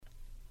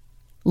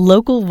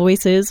Local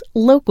voices,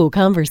 local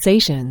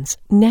conversations.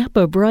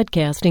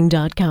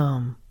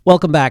 NapaBroadcasting.com.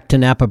 Welcome back to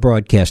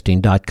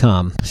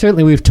NapaBroadcasting.com.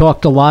 Certainly we've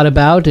talked a lot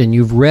about, and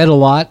you've read a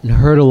lot and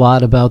heard a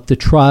lot about the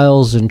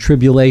trials and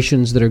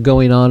tribulations that are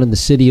going on in the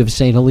city of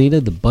St. Helena,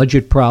 the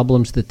budget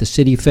problems that the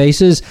city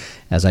faces.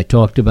 As I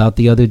talked about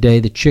the other day,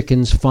 the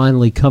chickens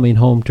finally coming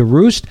home to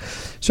roost.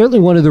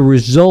 Certainly one of the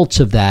results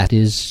of that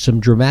is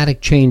some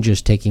dramatic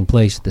changes taking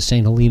place at the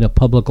St. Helena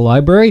Public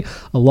Library,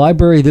 a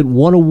library that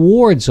won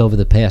awards over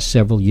the past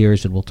several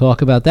years, and we'll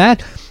talk about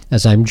that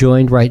as I'm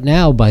joined right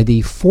now by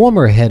the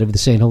former head of the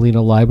St.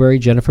 Helena Library,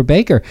 Jennifer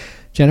Baker.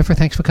 Jennifer,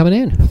 thanks for coming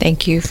in.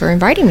 Thank you for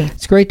inviting me.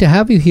 It's great to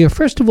have you here.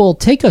 First of all,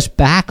 take us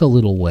back a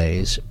little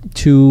ways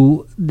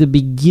to the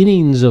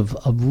beginnings of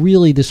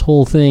really this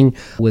whole thing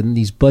when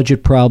these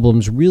budget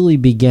problems really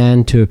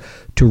began to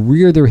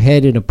rear their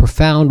head in a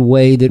profound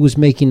way that was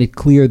making it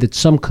clear that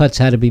some cuts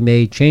had to be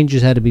made,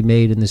 changes had to be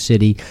made in the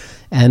city,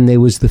 and there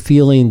was the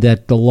feeling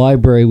that the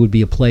library would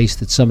be a place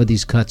that some of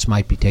these cuts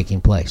might be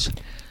taking place.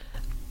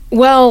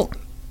 Well,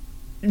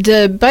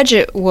 the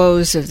budget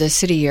woes of the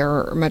city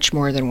are much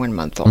more than 1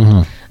 month old.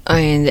 Mm-hmm.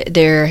 And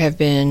there have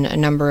been a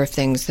number of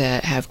things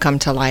that have come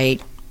to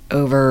light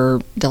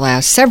over the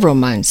last several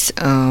months,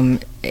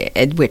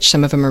 at which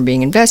some of them are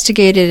being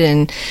investigated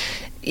and,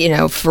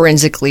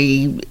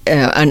 forensically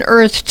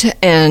unearthed.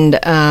 And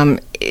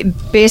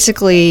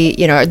basically,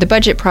 the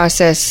budget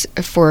process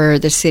for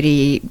the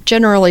city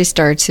generally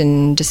starts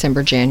in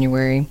December,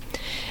 January.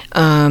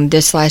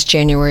 This last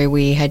January,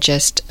 we had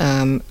just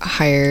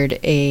hired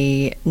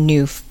a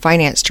new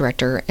finance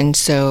director, and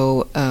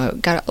so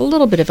got a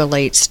little bit of a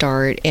late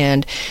start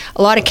and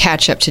a lot of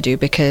catch-up to do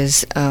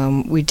because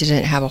we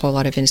didn't have a whole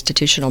lot of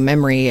institutional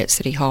memory at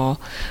City Hall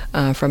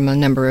from a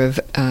number of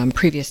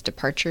previous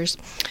departures.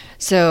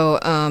 So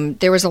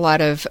there was a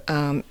lot of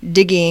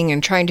digging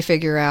and trying to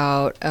figure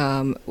out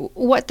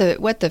what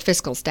the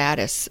fiscal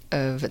status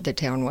of the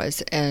town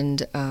was.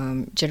 And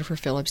Jennifer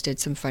Phillips did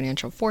some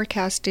financial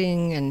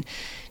forecasting and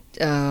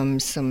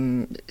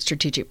some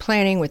strategic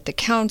planning with the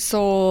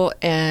council.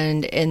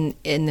 And in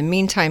the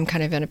meantime,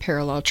 kind of in a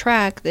parallel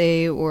track,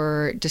 they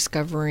were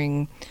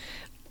discovering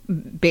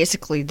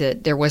basically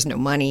that there was no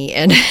money,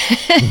 and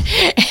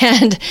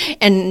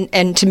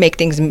and to make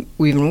things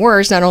even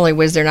worse, not only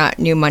was there not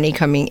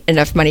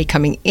enough money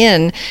coming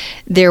in,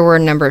 there were a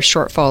number of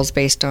shortfalls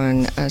based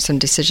on some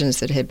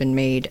decisions that had been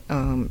made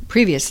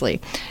previously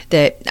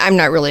that I'm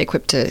not really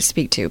equipped to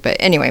speak to. But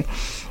anyway,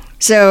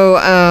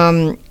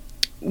 so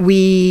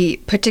we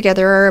put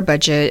together our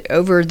budget.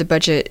 Over the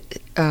budget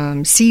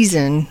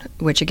season,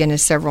 which again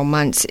is several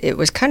months, it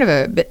was kind of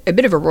a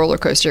bit of a roller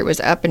coaster. It was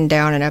up and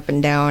down and up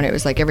and down. It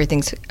was like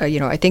everything's,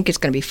 I think it's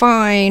going to be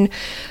fine.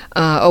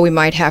 We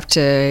might have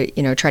to,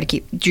 try to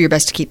do your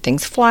best to keep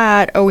things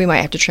flat. We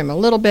might have to trim a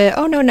little bit.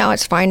 No, now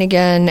it's fine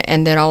again.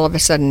 And then all of a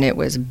sudden it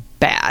was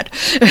bad.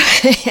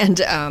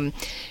 and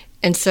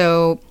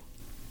so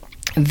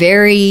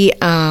very,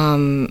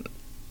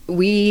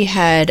 we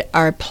had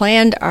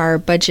planned our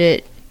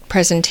budget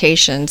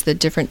presentations. The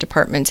different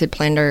departments had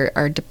planned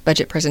our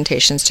budget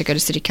presentations to go to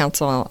City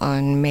Council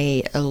on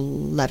May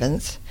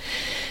 11th.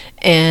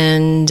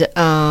 And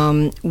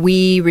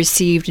we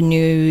received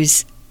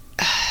news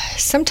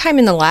sometime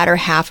in the latter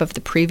half of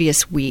the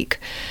previous week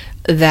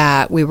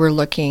that we were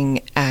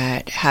looking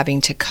at having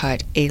to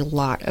cut a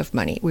lot of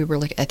money. We were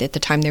at the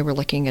time they were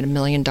looking at $1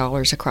 million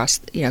across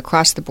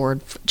the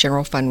board.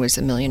 General fund was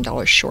 $1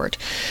 million short.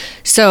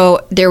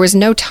 So there was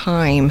no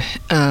time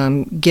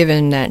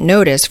given that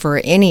notice for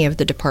any of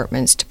the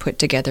departments to put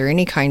together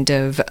any kind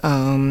of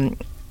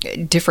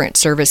different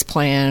service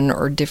plan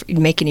or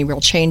make any real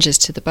changes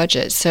to the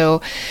budget.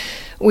 So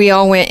we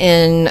all went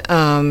in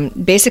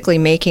basically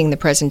making the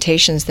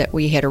presentations that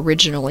we had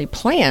originally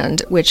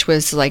planned, which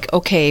was like,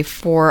 okay,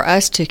 for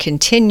us to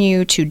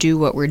continue to do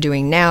what we're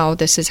doing now,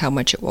 this is how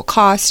much it will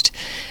cost.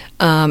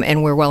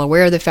 And we're well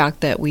aware of the fact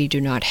that we do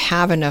not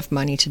have enough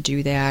money to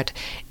do that.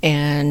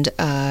 And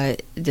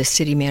the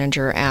city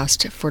manager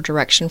asked for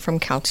direction from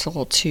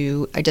council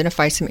to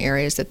identify some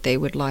areas that they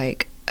would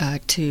like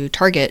to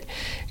target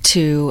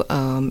to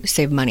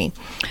save money.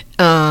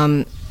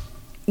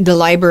 The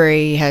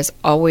library has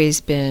always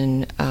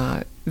been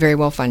very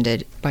well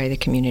funded by the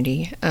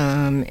community,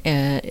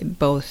 and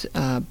both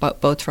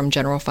from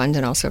general fund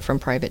and also from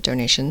private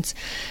donations.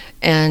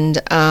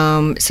 And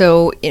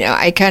so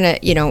I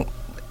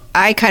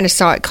kind of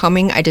saw it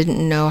coming. I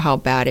didn't know how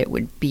bad it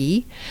would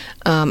be.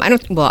 I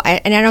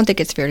don't think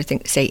it's fair to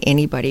say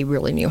anybody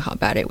really knew how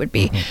bad it would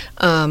be.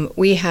 Mm-hmm.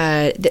 We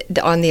had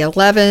on the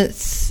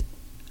 11th,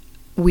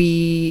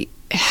 we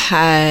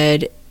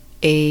had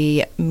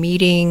a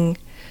meeting.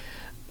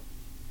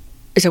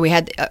 So we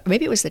had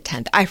maybe it was the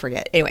 10th. I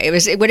forget. Anyway, it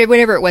was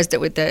whatever it was that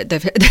with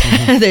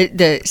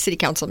the city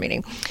council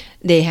meeting.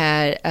 We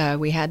had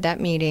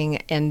that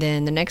meeting, and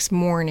then the next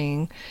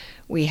morning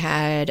we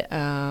had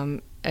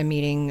a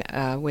meeting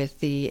with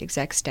the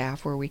exec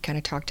staff where we kind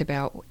of talked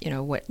about,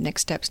 what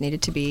next steps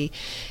needed to be.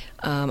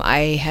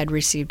 I had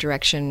received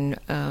direction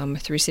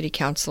through City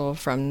Council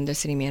from the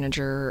city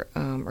manager,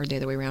 or the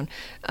other way around,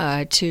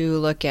 to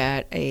look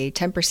at a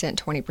 10%,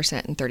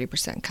 20%, and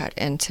 30% cut,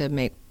 and to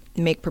make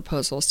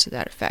proposals to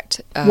that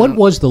effect. What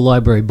was the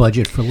library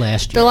budget for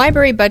last year? The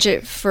library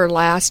budget for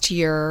last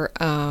year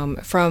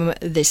from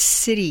the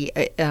city,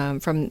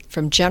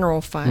 from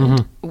general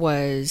fund,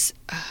 was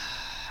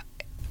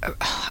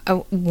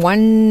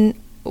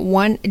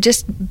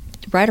just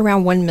right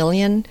around 1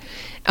 million,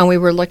 and we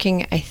were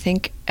looking, I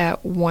think,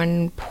 at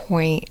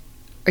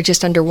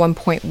just under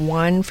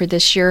 1.1 for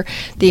this year.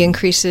 The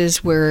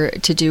increases were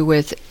to do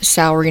with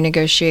salary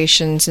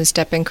negotiations and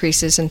step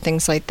increases and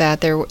things like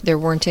that. There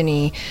weren't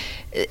any.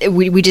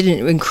 We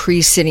didn't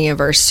increase any of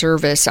our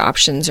service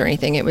options or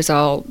anything. It was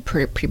all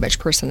pretty much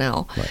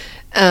personnel. Right.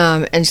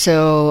 And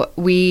so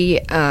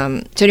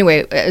so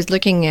anyway, I was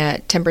looking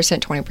at 10%,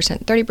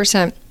 20%,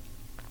 30%.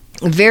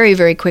 Very,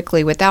 very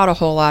quickly, without a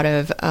whole lot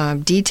of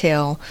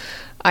detail,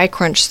 I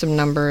crunched some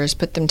numbers,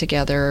 put them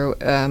together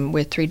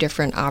with 3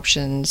 different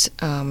options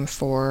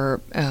for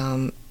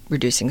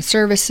reducing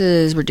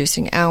services,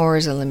 reducing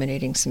hours,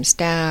 eliminating some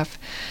staff,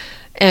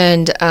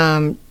 and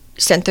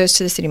sent those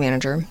to the city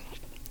manager.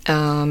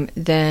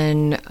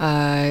 Then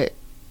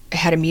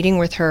had a meeting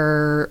with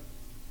her.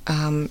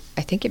 I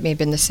think it may have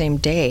been the same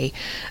day,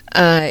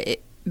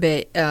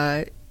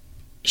 but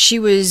she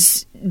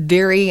was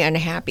very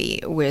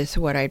unhappy with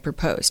what I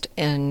proposed,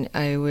 and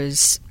I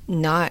was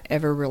not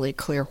ever really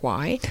clear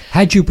why.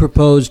 Had you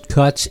proposed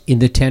cuts in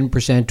the 10%,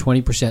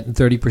 20%, and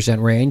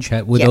 30% range?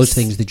 Were Yes. those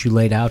things that you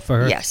laid out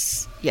for her?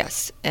 Yes.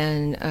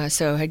 And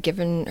so had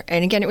given,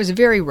 and again, it was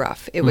very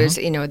rough. It was,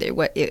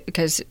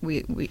 because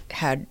we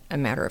had a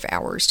matter of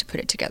hours to put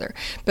it together,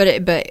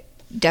 but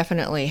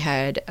definitely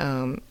had,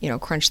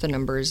 crunched the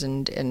numbers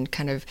and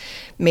kind of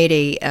made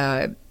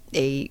a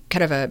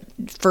kind of a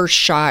first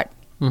shot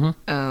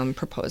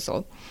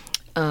proposal.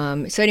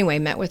 So anyway,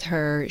 met with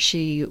her.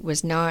 She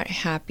was not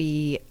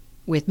happy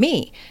with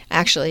me.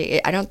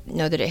 Actually, I don't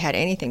know that it had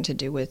anything to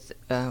do with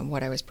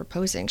what I was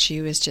proposing.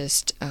 She was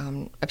just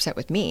upset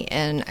with me,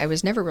 and I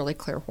was never really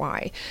clear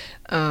why.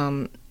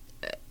 I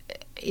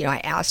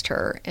asked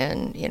her,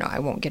 and I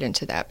won't get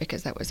into that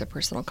because that was a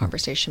personal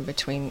conversation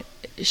between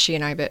she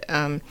and I.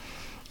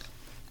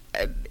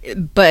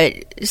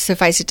 But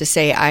suffice it to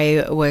say,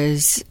 I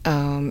was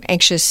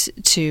anxious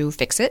to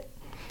fix it,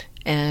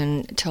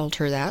 and told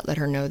her that, let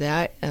her know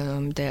that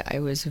I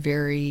was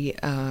very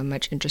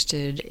much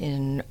interested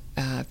in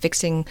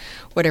fixing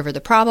whatever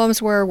the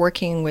problems were,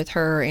 working with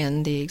her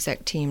and the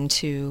exec team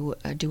to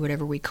do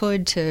whatever we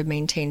could to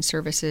maintain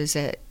services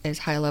at as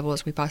high a level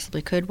as we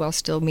possibly could while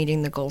still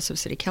meeting the goals of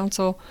City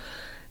Council.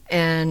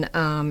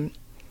 And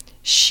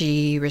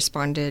she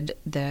responded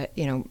that,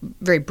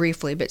 very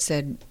briefly, but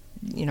said,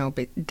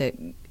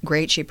 that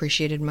great, she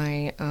appreciated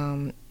my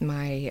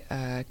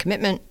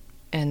commitment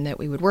and that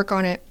we would work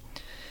on it.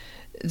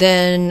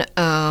 Then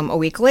a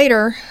week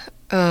later,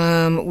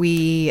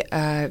 we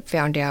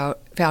found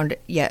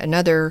yet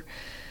another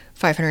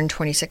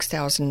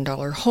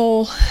 $526,000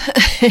 hole,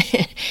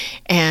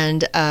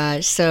 and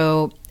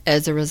so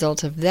as a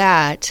result of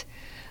that,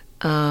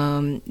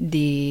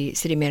 the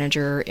city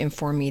manager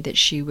informed me that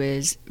she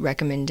was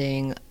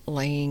recommending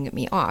laying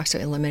me off, so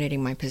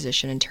eliminating my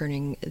position and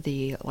turning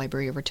the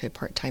library over to a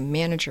part-time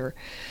manager.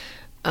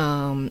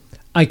 I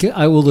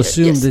will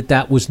assume yes.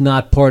 that was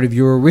not part of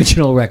your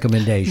original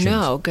recommendations.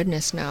 No,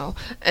 goodness, no,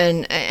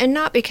 and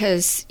not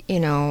because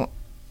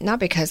not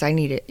because I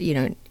need it.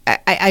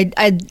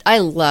 I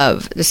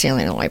love the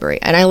Salina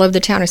Library, and I love the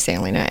town of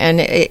Salina,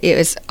 and it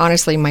was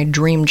honestly my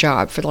dream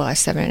job for the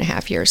last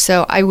 7.5 years.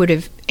 So I would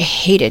have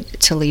hated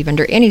to leave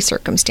under any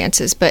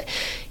circumstances, but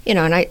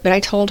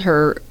I told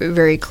her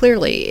very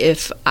clearly,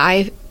 if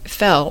I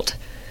felt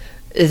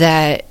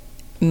that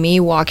me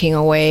walking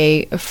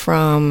away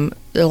from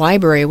the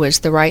library was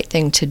the right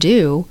thing to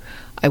do,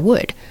 I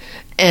would.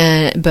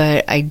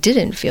 But I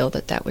didn't feel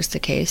that was the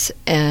case,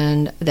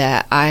 and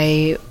that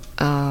I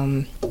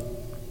felt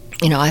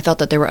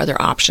that there were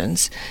other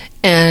options.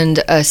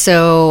 And not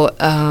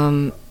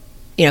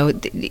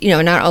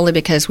only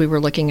because we were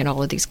looking at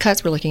all of these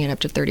cuts, we're looking at up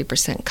to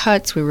 30%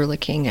 cuts. We were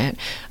looking at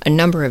a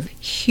number of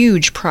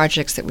huge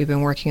projects that we've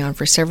been working on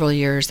for several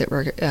years that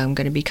were going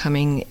to be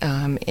coming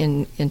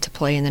into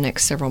play in the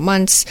next several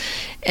months,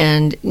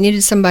 and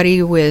needed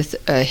somebody with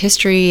a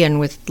history and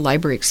with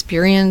library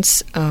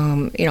experience,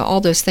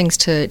 all those things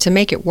to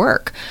make it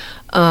work.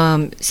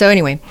 So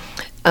anyway,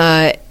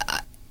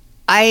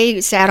 I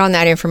sat on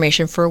that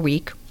information for a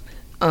week,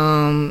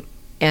 and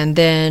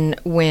then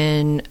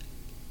when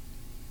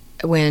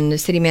the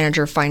city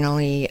manager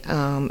finally,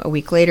 a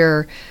week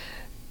later,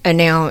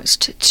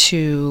 announced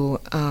to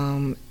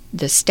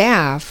the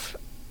staff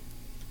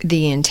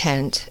the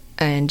intent,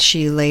 and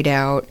she laid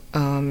out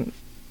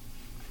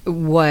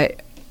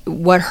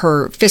what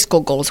her fiscal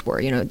goals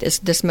were.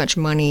 This much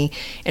money,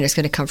 and it's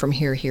going to come from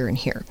here, here, and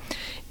here.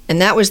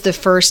 And that was the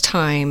first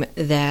time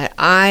that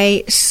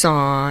I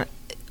saw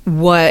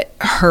what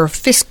her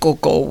fiscal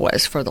goal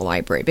was for the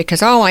library,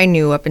 because all I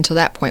knew up until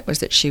that point was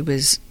that she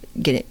was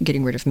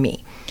getting rid of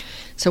me.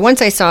 So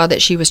once I saw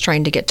that she was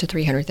trying to get to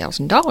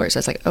 $300,000, I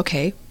was like,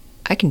 okay,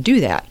 I can do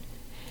that.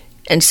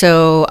 And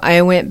so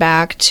I went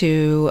back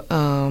to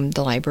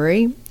the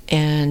library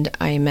and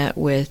I met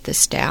with the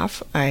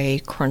staff.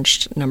 I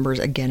crunched numbers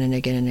again and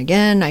again and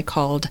again. I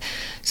called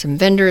some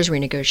vendors,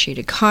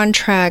 renegotiated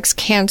contracts,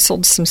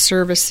 canceled some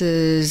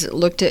services,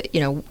 looked at,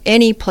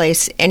 any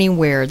place,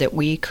 anywhere that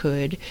we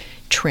could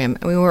trim.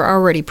 And we were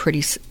already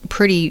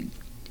pretty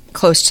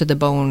close to the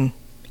bone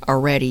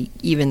already,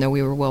 even though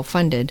we were well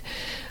funded.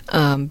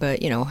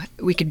 But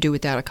we could do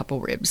without a couple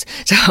ribs.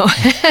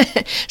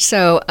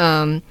 So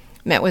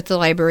met with the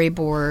library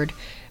board,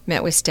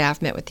 met with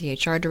staff, met with the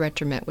HR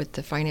director, met with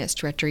the finance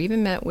director,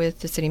 even met with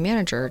the city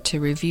manager to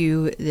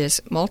review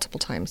this multiple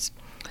times.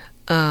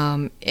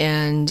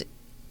 And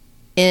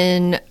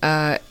in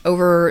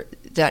over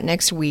that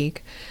next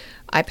week,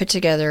 I put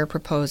together a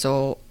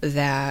proposal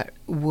that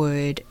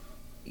would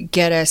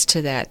get us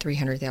to that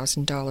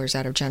 $300,000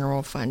 out of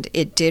general fund.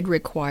 It did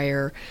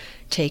require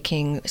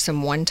taking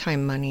some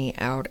one-time money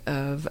out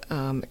of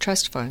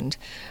trust fund,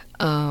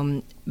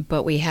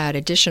 but we had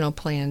additional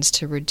plans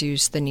to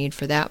reduce the need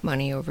for that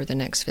money over the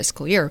next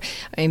fiscal year.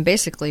 I mean,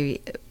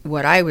 basically,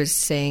 what I was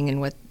saying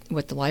and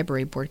what the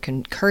library board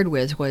concurred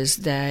with was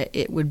that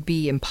it would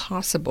be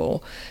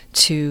impossible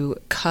to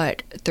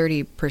cut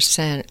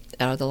 30%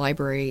 out of the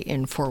library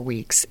in 4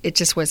 weeks. It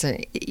just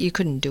wasn't, you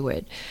couldn't do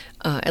it.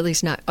 At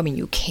least not, I mean,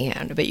 you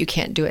can, but you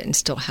can't do it and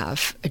still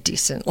have a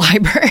decent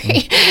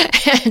library.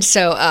 And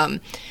so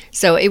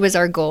it was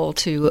our goal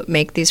to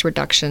make these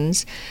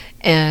reductions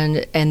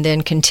and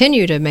then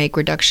continue to make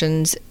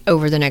reductions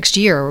over the next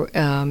year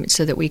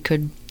so that we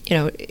could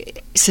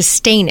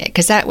sustain it,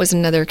 because that was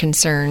another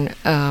concern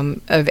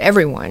of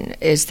everyone,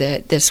 is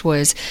that this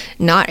was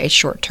not a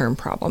short-term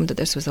problem, that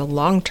this was a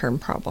long-term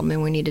problem,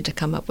 and we needed to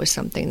come up with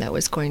something that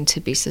was going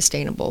to be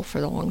sustainable for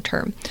the long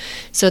term.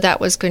 So that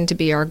was going to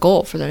be our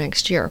goal for the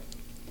next year.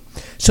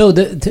 So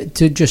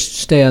to just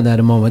stay on that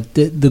a moment,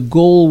 the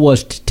goal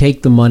was to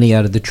take the money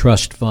out of the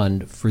trust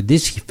fund for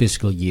this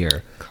fiscal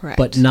year, correct,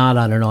 but not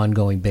on an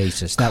ongoing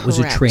basis. That was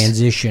a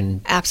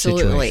transition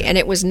Absolutely. situation. And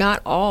it was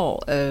not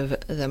all of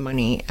the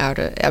money out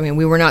of, I mean,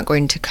 we were not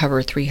going to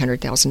cover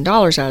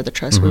 $300,000 out of the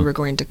trust. Mm-hmm. We were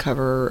going to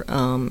cover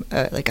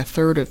like a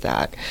third of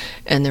that,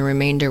 and the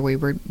remainder we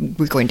were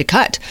going to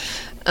cut.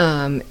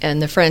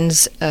 And the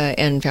Friends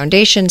and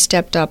Foundation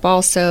stepped up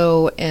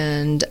also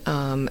and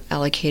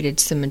allocated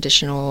some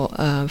additional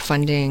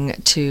funding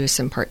to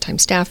some part-time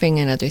staffing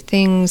and other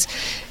things.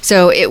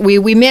 So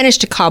we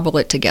managed to cobble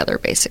it together,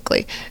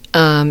 basically.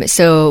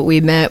 So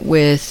we met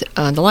with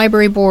the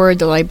library board.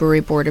 The library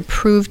board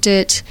approved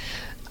it.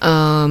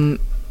 So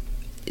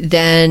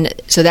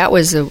that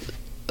was a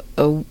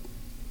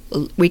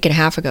week and a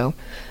half ago.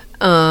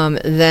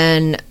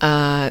 Then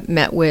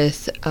met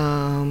with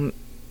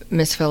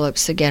Ms.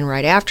 Phillips again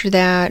right after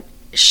that.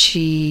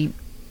 She,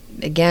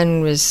 again,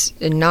 was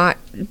not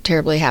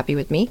terribly happy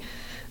with me,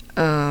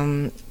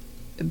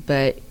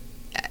 but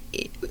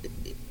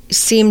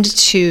seemed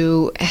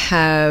to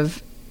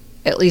have,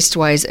 at least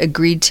wise,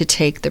 agreed to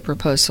take the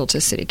proposal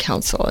to City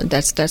Council, and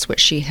that's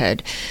what she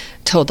had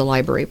told the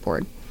library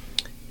board.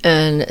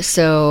 And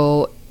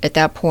so at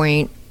that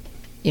point,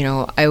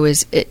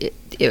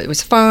 it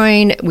was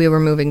fine. We were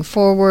moving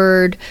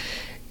forward.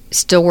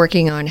 Still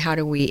working on how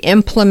do we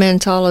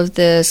implement all of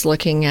this,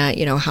 looking at,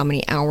 how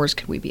many hours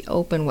could we be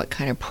open, what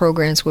kind of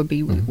programs would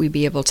we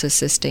be able to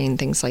sustain,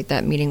 things like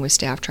that, meeting with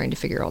staff, trying to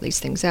figure all these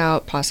things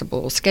out,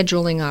 possible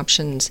scheduling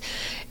options.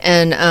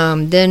 And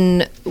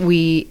then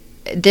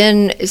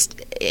in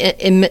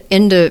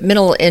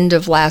the end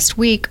of last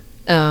week,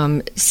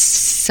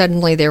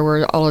 suddenly there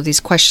were all of these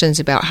questions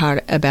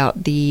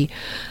about the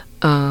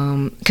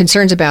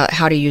concerns about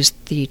how to use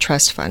the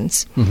trust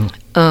funds.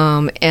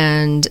 Mm-hmm.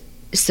 And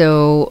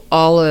so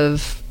all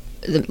of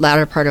the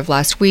latter part of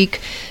last week,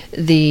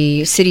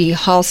 the City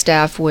Hall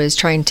staff was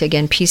trying to,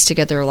 again, piece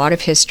together a lot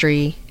of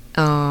history.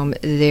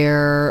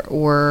 There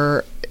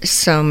were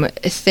some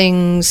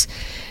things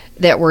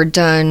that were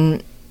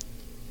done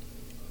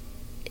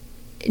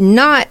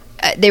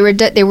they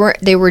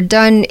were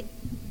done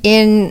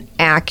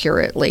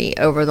inaccurately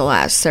over the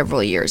last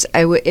several years.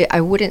 I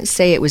wouldn't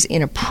say it was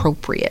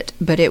inappropriate,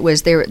 but it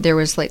was there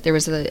was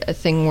a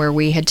thing where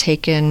we had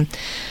taken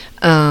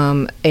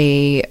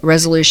a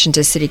resolution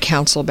to City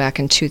Council back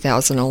in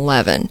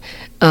 2011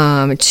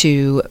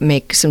 to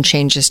make some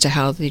changes to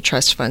how the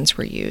trust funds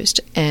were used.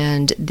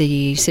 And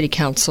the City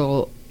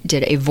Council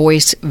did a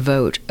voice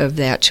vote of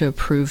that to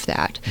approve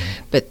that.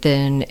 Mm-hmm. But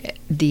then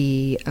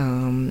the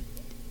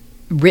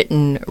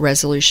written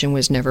resolution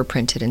was never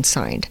printed and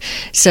signed.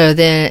 So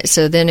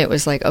then it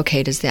was like,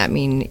 okay, does that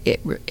mean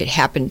it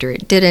happened or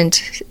it didn't?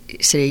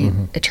 City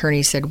mm-hmm.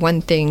 attorney said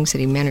one thing,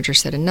 city manager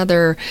said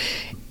another.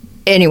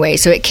 Anyway,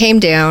 so it came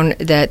down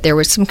that there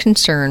was some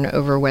concern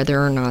over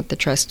whether or not the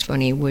trust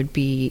money would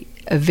be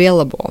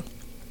available.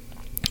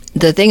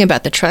 the thing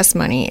about the trust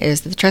money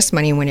is that the trust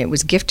money, when it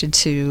was gifted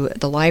to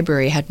the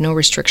library, had no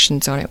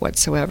restrictions on it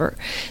whatsoever.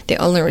 The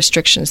only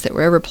restrictions that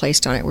were ever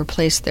placed on it were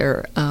placed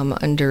there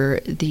under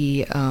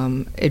the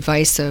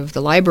advice of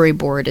the library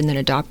board and then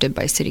adopted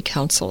by city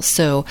council.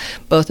 So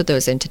both of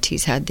those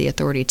entities had the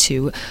authority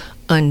to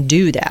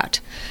undo that.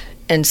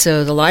 And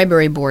so the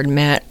library board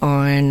met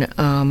on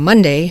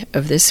Monday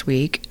of this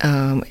week,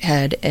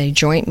 had a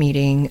joint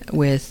meeting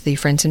with the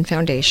Friends and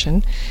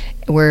Foundation,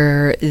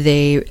 where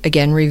they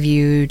again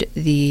reviewed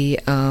the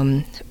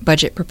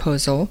budget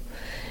proposal,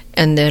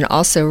 and then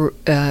also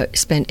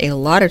spent a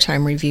lot of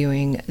time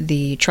reviewing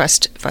the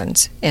trust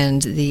funds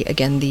and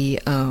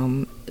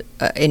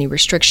any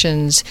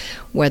restrictions,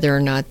 whether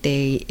or not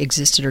they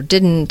existed or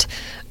didn't.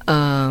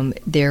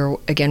 There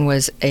again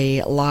was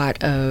a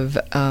lot of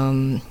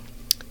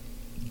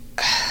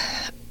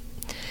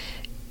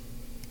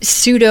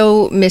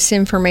pseudo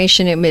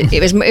misinformation. It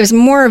was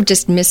more of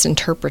just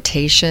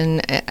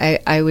misinterpretation.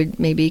 I would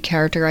maybe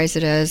characterize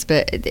it as,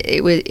 but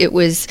it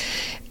was.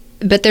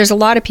 But there's a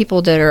lot of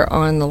people that are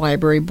on the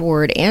library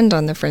board and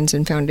on the Friends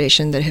and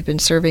Foundation that have been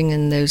serving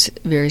in those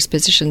various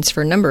positions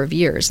for a number of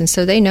years, and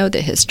so they know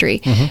the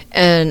history,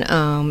 and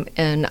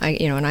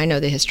I know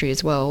the history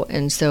as well.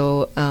 And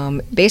so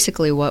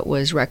basically, what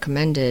was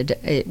recommended,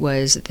 it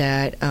was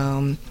that.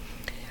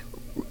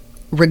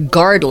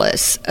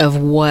 Regardless of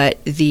what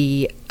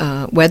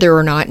whether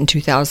or not in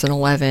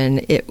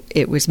 2011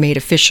 it was made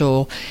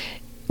official,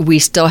 we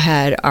still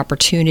had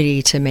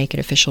opportunity to make it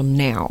official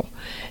now.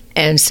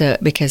 And so,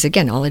 because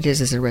again, all it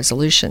is a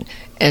resolution.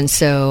 And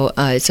so,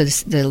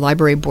 the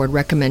library board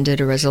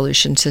recommended a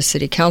resolution to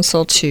City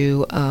Council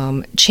to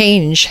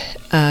change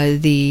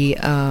the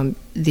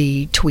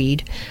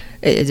Tweed.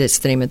 It's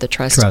the name of the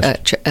trust.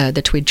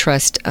 The Tweed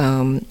Trust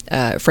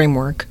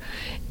framework,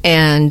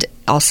 and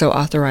also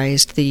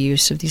authorized the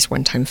use of these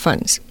one-time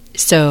funds.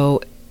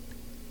 So,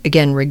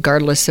 again,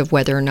 regardless of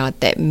whether or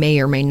not that may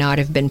or may not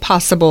have been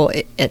possible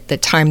at the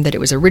time that it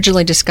was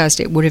originally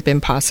discussed, it would have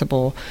been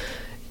possible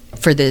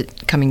for the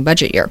coming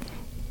budget year.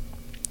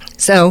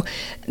 So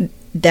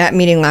that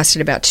meeting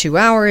lasted about 2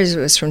 hours. It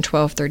was from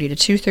 12:30 to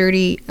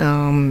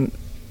 2:30.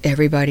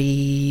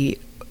 Everybody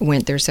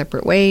went their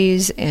separate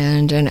ways,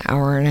 and an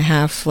hour and a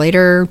half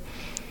later,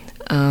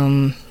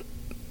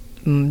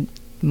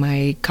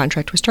 my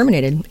contract was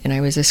terminated, and I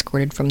was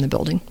escorted from the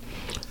building.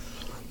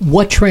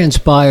 What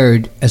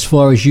transpired, as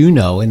far as you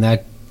know, in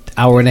that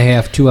hour and a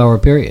half, 2 hour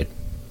period?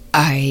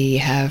 I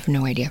have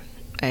no idea.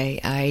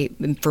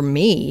 For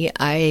me,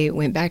 I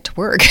went back to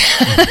work,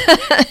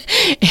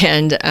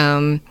 and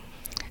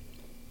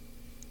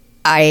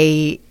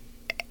I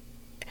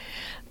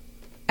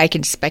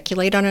can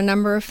speculate on a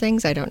number of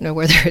things. I don't know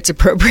whether it's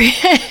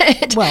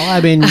appropriate. Well, I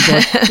mean,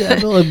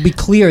 it'll be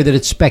clear that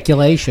it's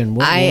speculation.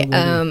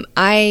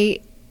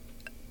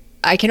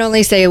 I can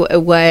only say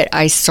what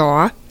I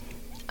saw.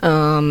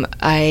 When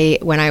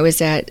I was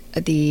at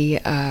City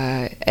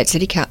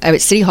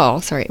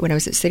Hall. Sorry, when I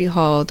was at City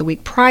Hall the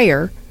week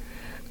prior,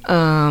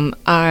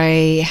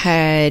 I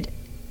had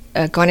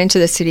gone into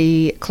the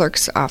city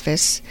clerk's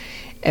office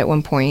at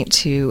one point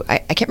to. I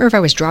can't remember if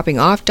I was dropping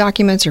off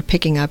documents or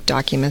picking up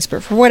documents,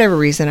 but for whatever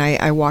reason,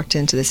 I walked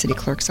into the city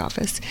clerk's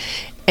office,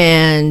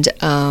 and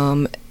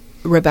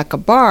Rebecca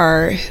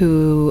Barr,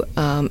 who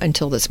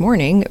until this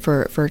morning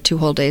for 2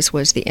 whole days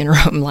was the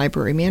interim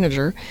library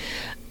manager.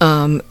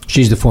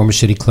 She's the former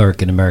city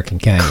clerk in American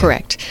Canyon.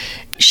 Correct.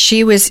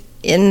 She was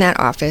in that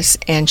office,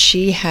 and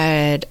she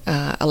had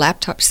a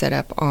laptop set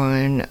up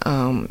on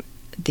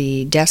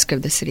the desk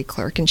of the city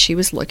clerk, and she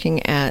was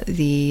looking at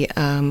the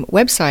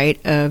website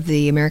of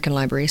the American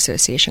Library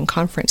Association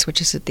conference, which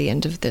is at the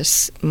end of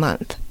this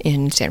month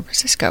in San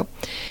Francisco.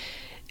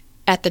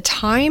 At the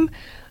time,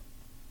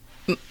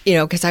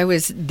 because I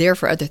was there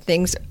for other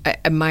things,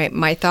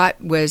 my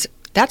thought was,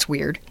 that's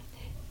weird.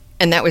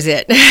 And that was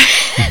it.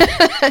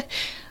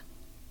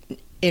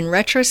 In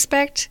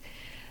retrospect,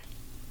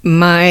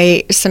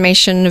 my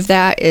summation of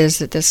that is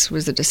that this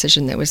was a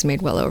decision that was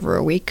made well over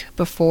a week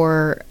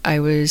before I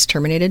was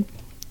terminated.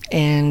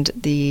 And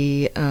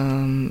the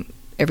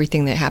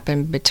everything that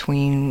happened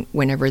between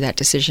whenever that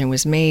decision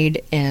was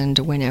made and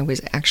when I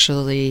was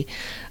actually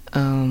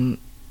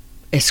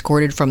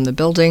escorted from the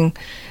building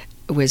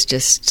was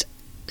just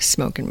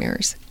smoke and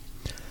mirrors.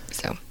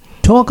 So,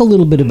 talk a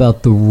little bit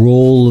about the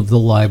role of the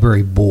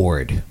library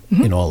board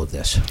in all of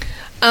this.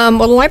 Well,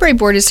 the library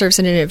board serves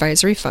in an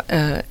advisory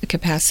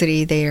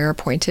capacity. They are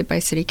appointed by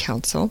city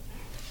council.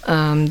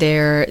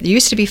 There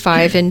used to be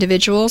 5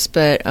 individuals,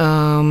 but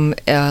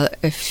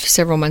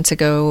several months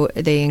ago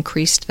they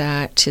increased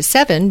that to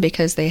 7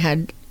 because they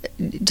had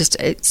just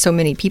so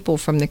many people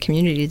from the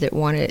community that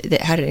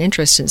had an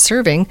interest in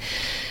serving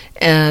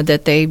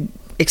that they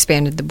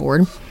expanded the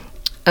board.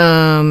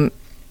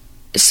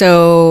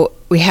 So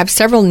we have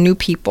several new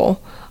people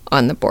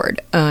on the board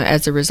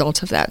as a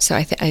result of that.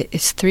 So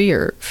it's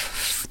 3,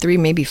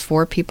 maybe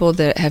 4 people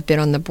that have been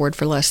on the board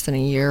for less than a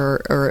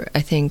year, or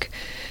I think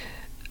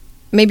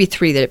maybe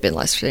 3 that have been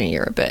less than a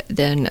year, but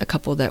then a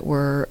couple that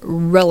were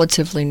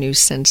relatively new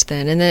since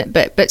then, and then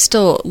but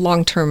still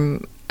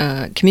long-term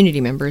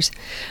community members.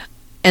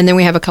 And then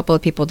we have a couple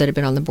of people that have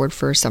been on the board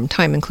for some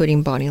time,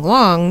 including Bonnie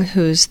Long,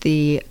 who's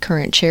the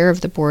current chair of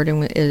the board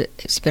and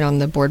has been on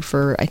the board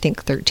for, I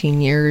think,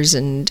 13 years,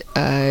 and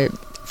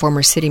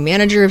former city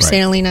manager of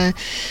St. Helena.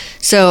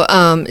 So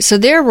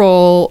their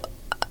role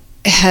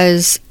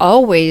has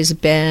always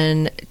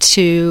been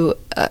to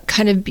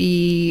kind of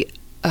be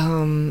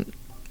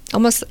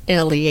almost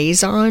a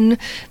liaison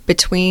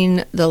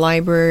between the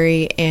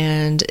library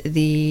and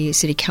the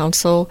city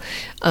council.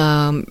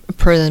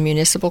 Per the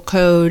municipal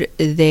code,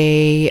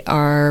 they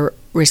are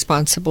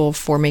responsible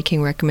for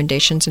making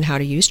recommendations on how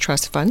to use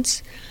trust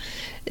funds.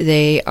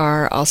 They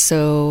are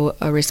also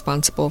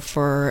responsible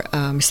for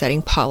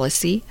setting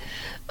policy.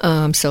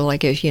 So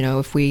like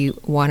if we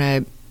want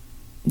to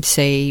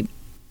say,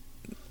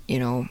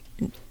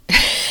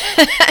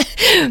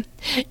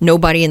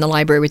 nobody in the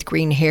library with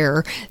green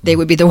hair, they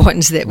would be the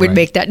ones that would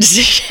make that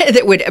decision,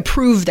 that would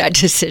approve that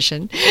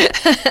decision.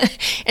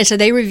 And so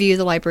they review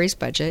the library's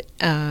budget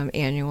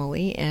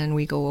annually, and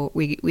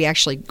we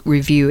actually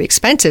review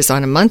expenses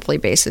on a monthly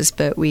basis,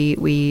 but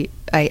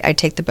I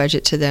take the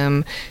budget to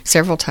them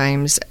several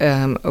times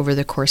over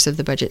the course of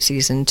the budget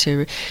season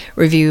to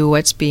review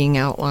what's being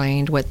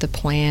outlined, what the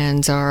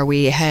plans are.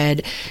 We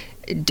had,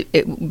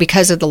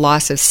 because of the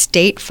loss of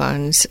state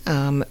funds,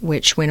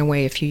 which went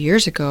away a few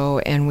years ago,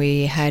 and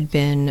we had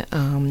been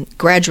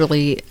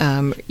gradually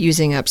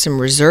using up some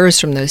reserves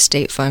from those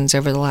state funds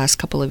over the last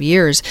couple of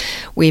years,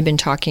 we've been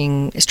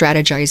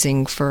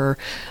strategizing for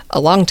a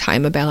long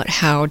time about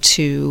how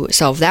to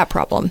solve that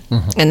problem.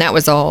 Mm-hmm. And that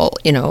was all,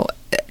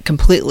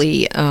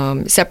 completely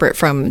separate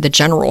from the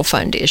general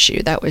fund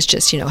issue. That was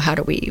just, how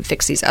do we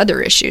fix these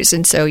other issues?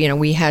 And so,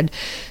 we had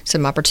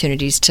some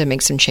opportunities to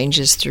make some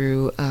changes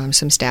through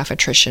some staff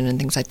attrition and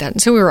things like that.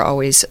 And so we were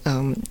always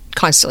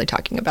constantly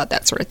talking about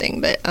that sort of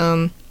thing. But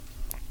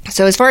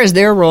so as far as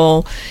their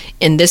role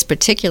in this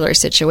particular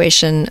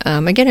situation,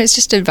 again, it's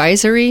just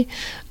advisory.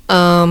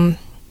 I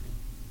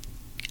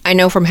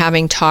know from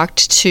having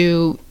talked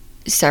to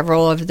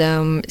several of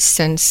them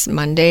since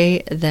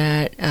Monday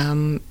that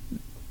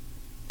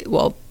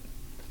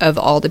of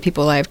all the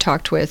people I've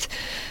talked with,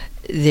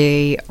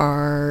 they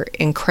are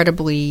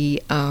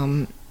incredibly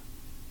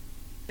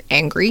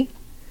angry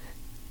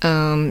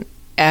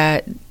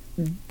at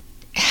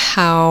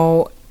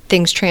how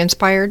things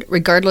transpired.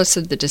 Regardless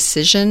of the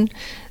decision,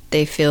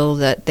 they feel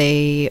that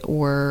they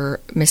were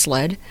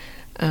misled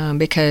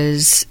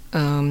because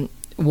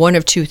one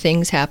of two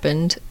things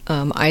happened.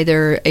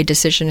 Either a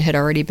decision had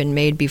already been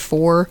made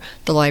before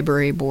the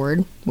library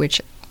board,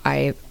 which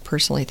I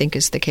personally think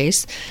is the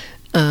case,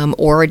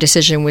 or a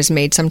decision was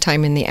made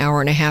sometime in the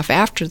hour and a half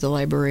after the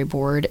library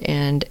board,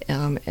 and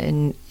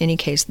in any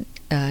case,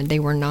 they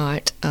were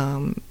not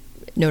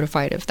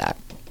notified of that.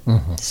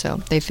 Mm-hmm. So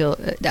they feel.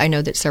 I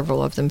know that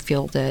several of them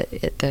feel that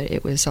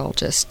it was all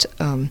just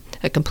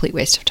a complete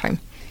waste of time.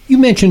 You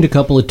mentioned a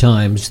couple of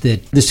times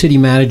that the city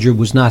manager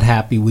was not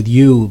happy with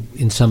you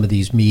in some of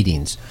these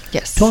meetings.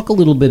 Yes. Talk a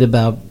little bit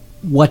about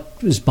what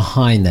is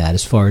behind that,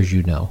 as far as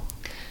you know.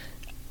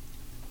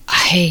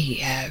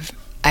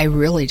 I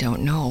really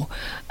don't know.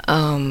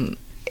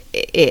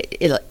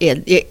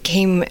 It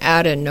came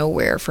out of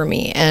nowhere for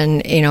me,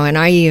 and and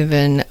I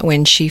even,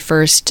 when she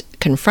first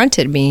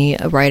confronted me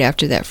right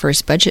after that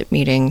first budget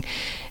meeting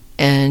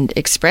and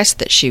expressed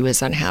that she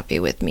was unhappy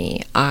with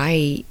me,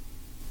 I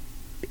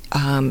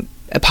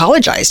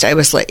apologized. I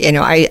was like,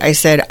 I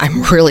said,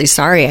 I'm really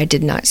sorry. I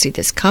did not see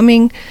this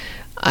coming.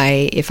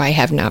 If I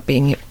have not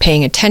been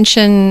paying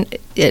attention,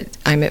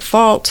 I'm at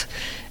fault,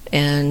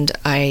 and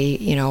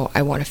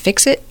I want to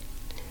fix it.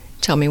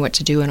 Tell me what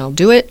to do, and I'll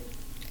do it.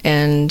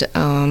 And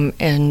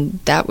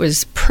that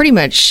was pretty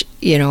much,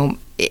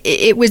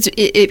 it was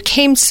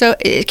so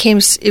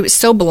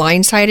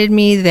blindsided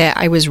me that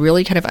I was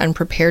really kind of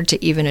unprepared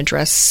to even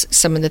address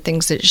some of the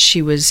things that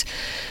she was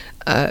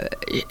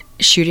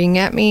shooting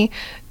at me.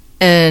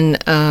 And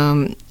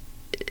I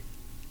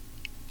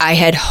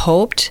had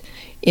hoped,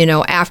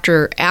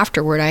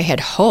 afterward, I had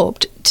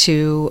hoped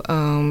to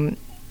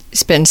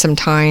spend some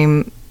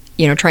time,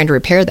 trying to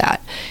repair that.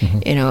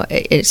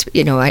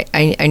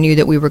 Mm-hmm. I knew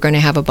that we were going to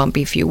have a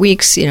bumpy few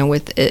weeks,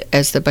 with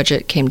as the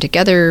budget came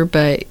together.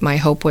 But my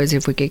hope was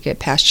if we could get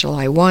past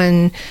July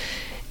 1,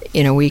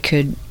 we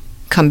could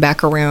come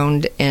back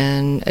around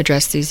and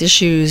address these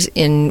issues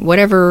in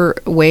whatever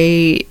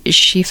way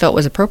she felt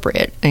was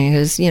appropriate.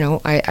 Because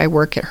I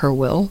work at her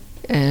will,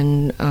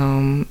 and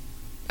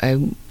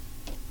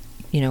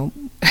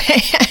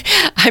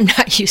I'm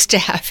not used to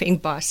having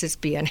bosses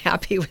be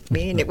unhappy with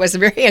me, and it was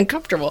very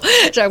uncomfortable,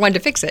 so I wanted to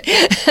fix it.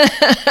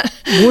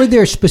 Were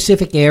there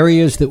specific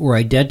areas that were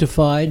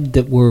identified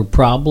that were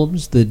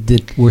problems,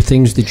 that were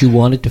things that you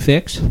wanted to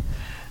fix?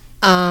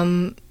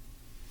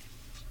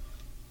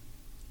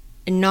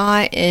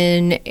 Not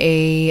in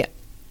a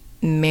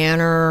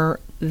manner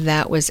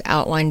that was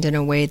outlined in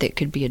a way that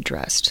could be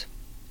addressed.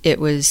 It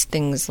was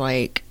things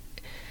like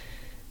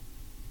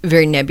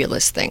very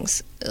nebulous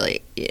things,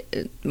 like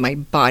my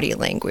body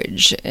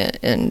language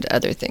and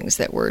other things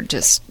that were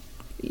just,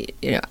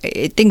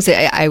 things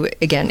that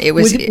it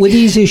was... Were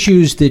these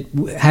issues that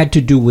had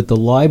to do with the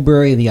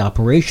library and the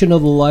operation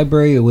of the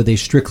library, or were they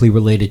strictly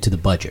related to the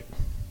budget?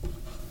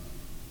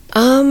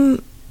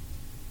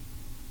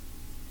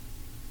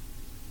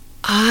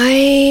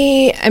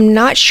 I am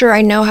not sure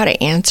I know how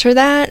to answer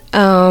that.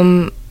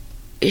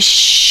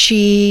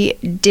 She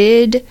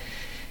did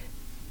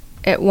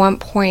at one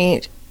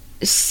point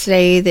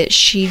say that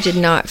she did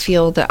not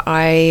feel that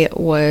I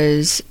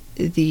was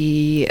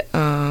the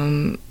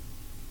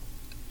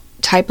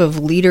type of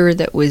leader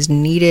that was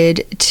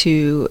needed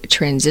to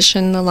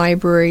transition the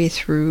library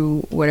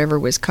through whatever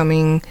was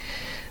coming,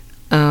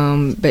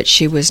 but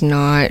she was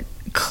not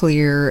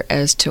clear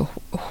as to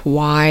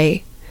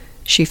why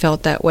she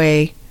felt that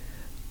way,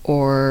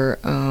 or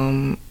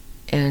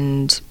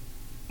and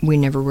we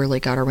never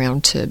really got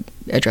around to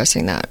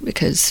addressing that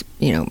because,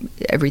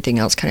 everything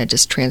else kind of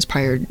just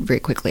transpired very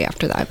quickly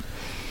after that.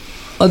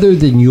 Other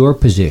than your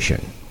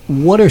position,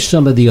 what are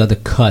some of the other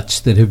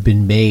cuts that have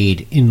been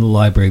made in the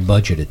library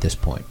budget at this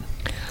point?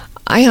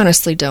 I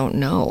honestly don't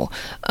know,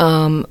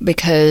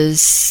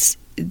 because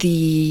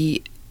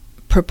the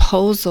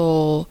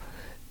proposal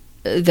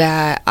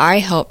that I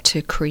helped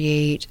to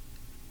create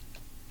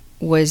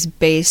was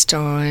based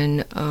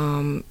on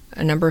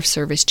a number of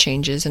service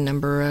changes, a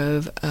number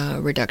of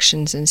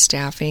reductions in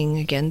staffing,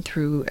 again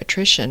through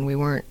attrition. We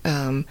weren't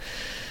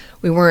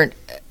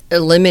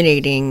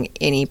eliminating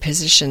any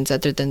positions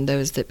other than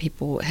those that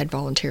people had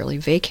voluntarily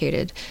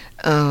vacated.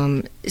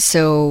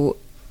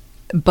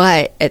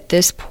 But at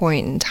this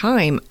point in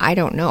time, I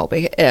don't know.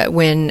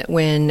 When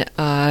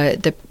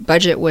the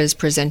budget was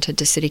presented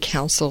to City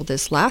Council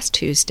this last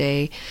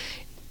Tuesday,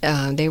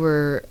 they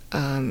were.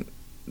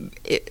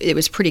 It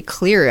was pretty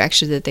clear,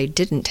 actually, that they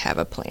didn't have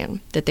a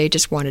plan, that they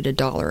just wanted a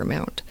dollar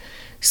amount.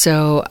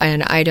 So,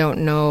 and I don't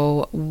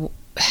know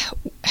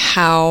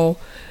how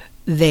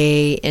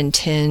they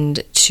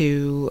intend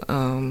to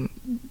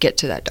get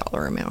to that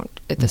dollar amount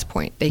at this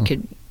point. It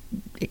could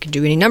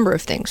do any number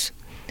of things.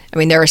 I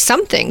mean, there are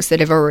some things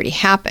that have already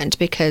happened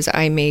because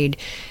I made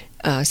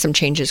some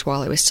changes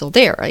while I was still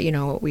there.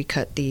 We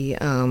cut the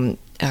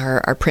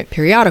our print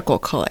periodical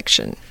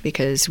collection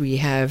because we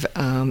have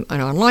an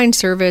online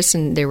service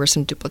and there were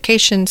some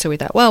duplications. So we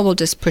thought, well, we'll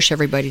just push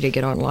everybody to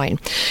get online.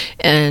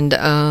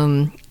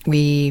 And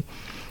we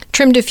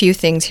trimmed a few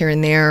things here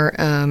and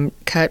there,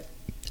 cut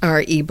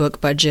our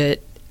ebook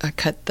budget,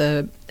 cut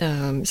the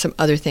some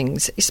other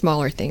things,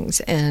 smaller things,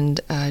 and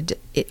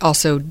it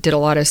also did a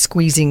lot of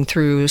squeezing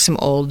through some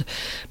old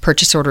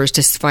purchase orders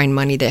to find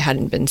money that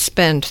hadn't been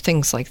spent,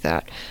 things like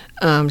that.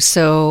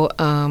 So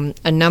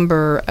a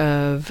number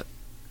of,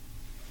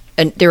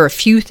 and there are a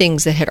few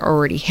things that had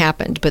already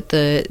happened, but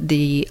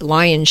the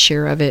lion's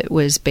share of it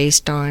was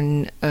based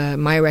on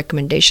my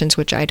recommendations,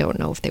 which I don't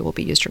know if they will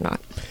be used or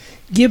not.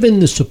 Given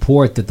the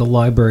support that the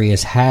library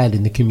has had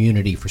in the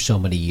community for so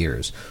many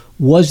years,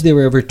 was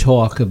there ever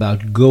talk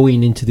about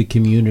going into the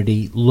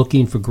community,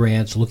 looking for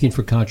grants, looking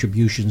for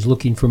contributions,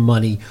 looking for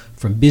money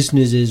from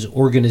businesses,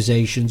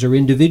 organizations, or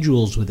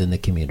individuals within the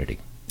community?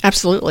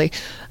 Absolutely.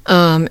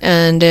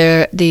 And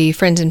the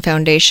Friends and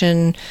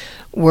Foundation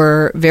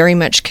were very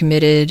much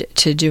committed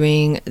to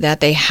doing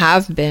that. They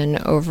have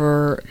been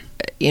over,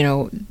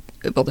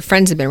 the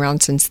Friends have been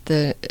around since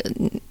the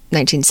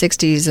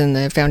 1960s, and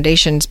the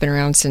Foundation's been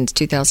around since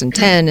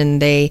 2010,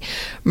 and they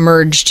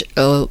merged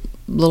a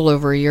little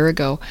over a year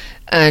ago.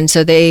 And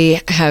so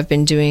they have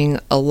been doing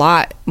a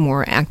lot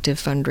more active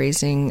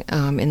fundraising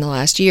in the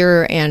last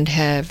year and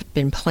have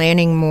been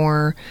planning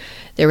more.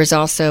 There was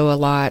also a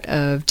lot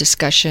of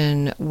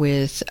discussion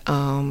with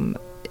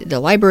the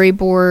library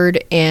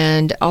board,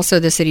 and also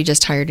the city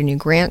just hired a new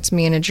grants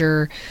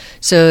manager.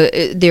 So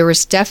there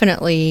was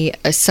definitely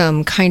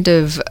some kind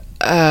of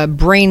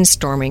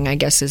brainstorming, I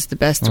guess is the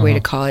best way to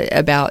call it,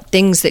 about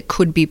things that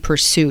could be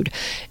pursued.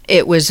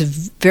 It was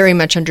very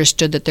much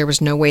understood that there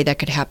was no way that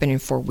could happen in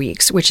 4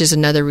 weeks, which is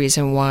another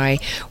reason why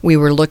we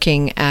were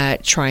looking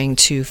at trying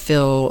to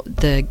fill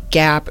the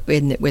gap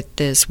with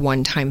this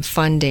one-time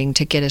funding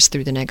to get us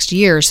through the next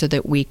year so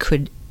that we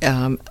could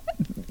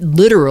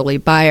literally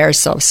buy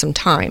ourselves some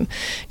time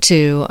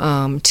to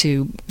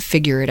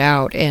figure it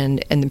out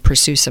and then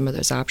pursue some of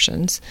those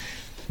options.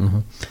 Mm-hmm.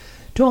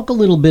 Talk a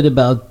little bit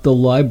about the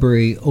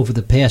library over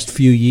the past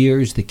few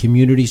years, the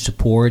community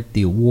support,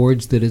 the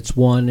awards that it's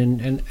won,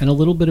 and a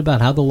little bit about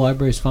how the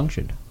library has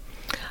functioned.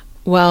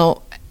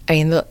 Well, I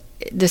mean,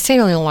 the St.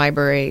 Helena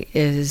Library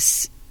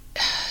is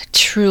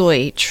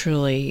truly,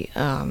 truly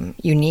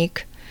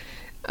unique,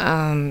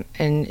 and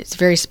it's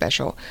very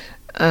special.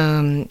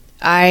 When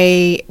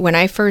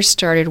I first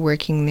started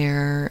working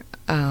there,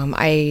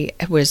 I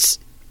was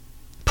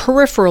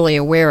peripherally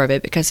aware of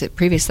it because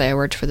previously I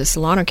worked for the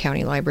Solano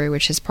County Library,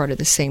 which is part of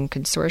the same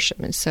consortium,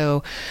 and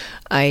so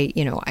I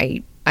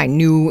I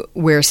knew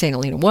where St.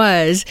 Helena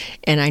was,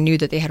 and I knew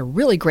that they had a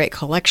really great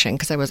collection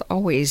because I was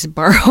always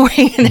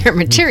borrowing their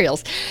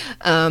materials.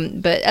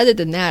 But other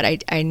than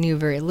that, I knew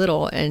very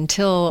little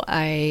until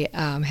I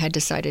had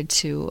decided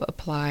to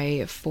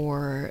apply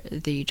for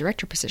the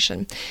director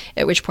position,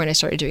 at which point I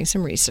started doing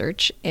some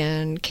research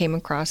and came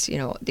across,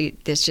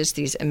 there's just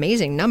these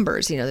amazing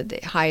numbers, the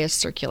highest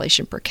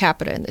circulation per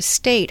capita in the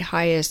state,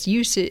 highest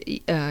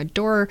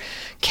door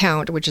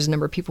count, which is the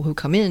number of people who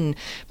come in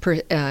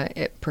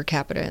per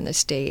capita in the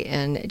state,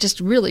 and just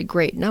really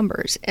great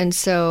numbers. And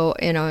so,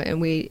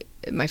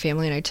 my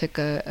family and I took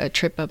a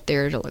trip up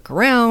there to look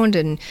around,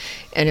 and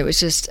it was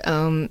just,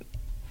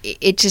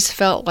 it just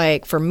felt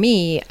like, for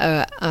me,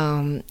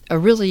 a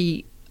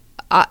really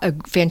a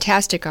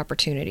fantastic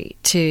opportunity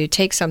to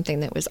take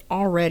something that was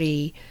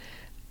already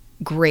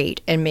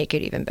great and make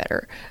it even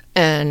better.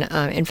 And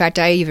in fact,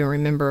 I even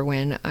remember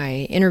when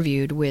I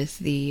interviewed with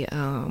the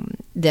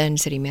then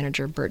city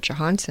manager, Bert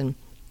Johansson,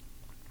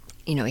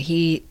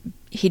 he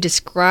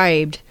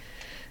described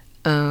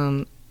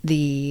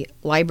the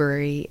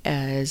library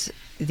as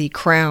the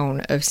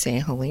crown of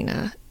St.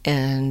 Helena,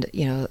 and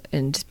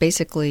and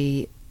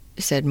basically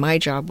said my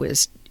job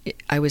was,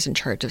 I was in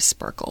charge of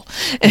Sparkle,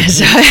 and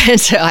so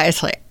I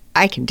was like,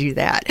 I can do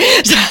that.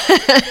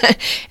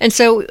 And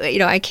so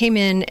I came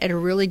in at a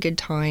really good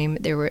time.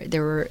 There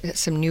were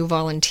some new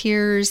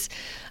volunteers.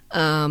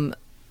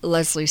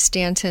 Leslie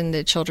Stanton,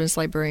 the children's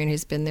librarian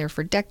who's been there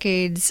for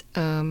decades.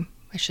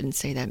 I shouldn't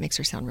say that. It makes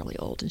her sound really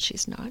old, and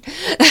she's not.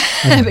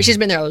 But she's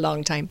been there a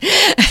long time.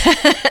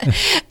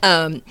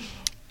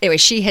 Anyway,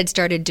 she had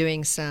started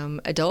doing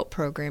some adult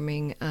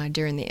programming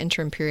during the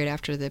interim period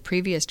after the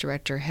previous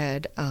director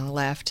had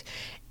left,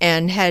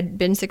 and had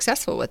been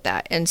successful with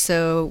that. And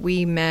so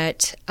we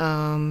met,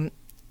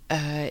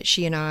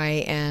 she and I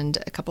and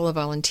a couple of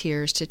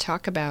volunteers, to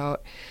talk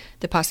about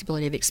the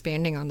possibility of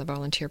expanding on the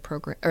volunteer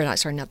program, or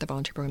not the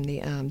volunteer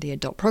program, the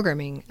adult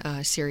programming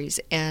series.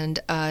 And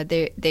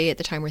they at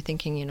the time were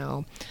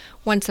thinking,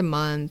 once a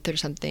month or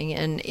something.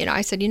 And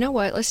I said,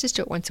 what, let's just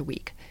do it once a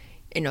week.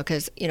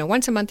 Because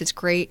once a month is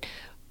great,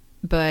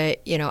 but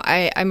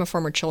I'm a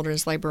former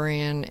children's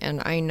librarian,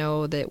 and I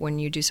know that when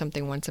you do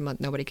something once a month,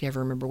 nobody can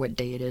ever remember what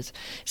day it is.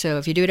 So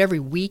if you do it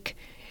every week,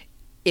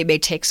 it may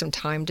take some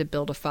time to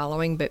build a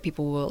following, but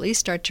people will at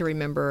least start to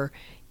remember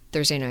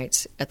Thursday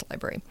nights at the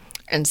library.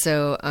 And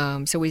so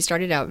we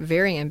started out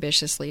very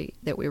ambitiously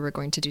that we were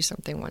going to do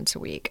something once a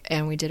week,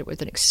 and we did it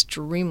with an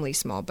extremely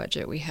small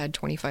budget. We had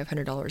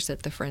 $2,500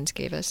 that the Friends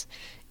gave us,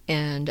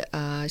 and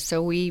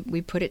so we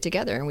put it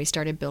together, and we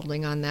started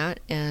building on that,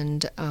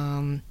 and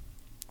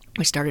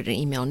we started an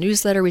email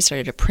newsletter. We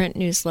started a print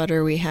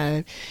newsletter. We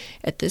had,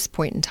 at this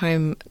point in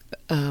time,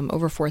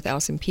 over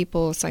 4,000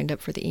 people signed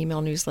up for the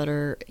email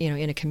newsletter,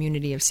 in a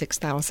community of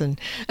 6,000.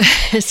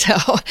 So,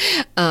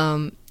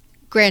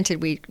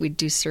 granted, we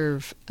do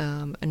serve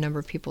a number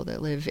of people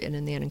that live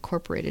in the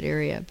unincorporated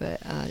area,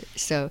 but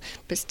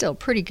still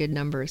pretty good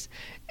numbers.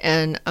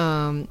 And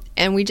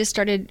we just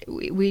started.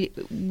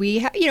 We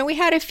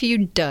had a few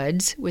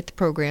duds with the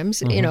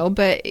programs,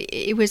 but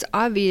it was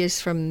obvious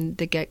from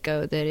the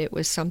get-go that it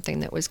was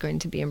something that was going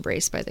to be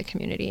embraced by the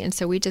community, and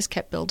so we just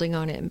kept building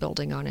on it and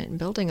building on it and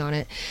building on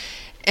it.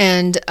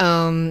 And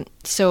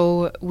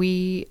so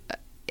we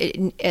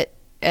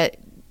at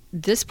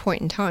this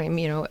point in time,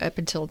 up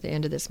until the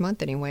end of this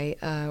month anyway,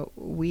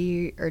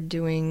 we are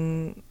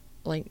doing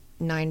like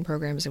 9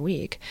 programs a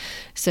week,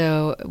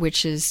 so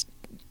which is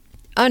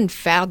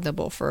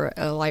unfathomable for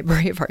a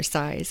library of our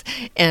size.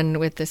 And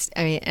with this,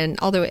 and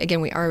although again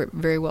we are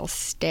very well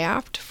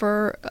staffed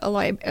for a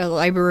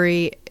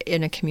library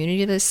in a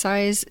community this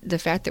size, the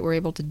fact that we're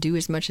able to do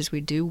as much as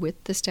we do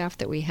with the staff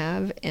that we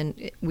have,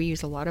 and we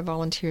use a lot of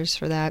volunteers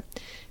for that,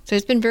 so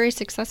it's been very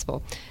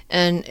successful.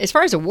 And as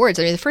far as awards,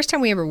 the first time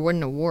we ever won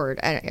an award,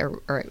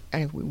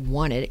 we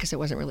won it because it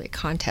wasn't really a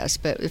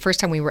contest, but the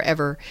first time we were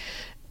ever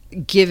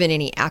given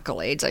any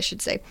accolades, I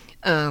should say,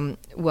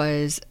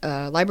 was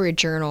Library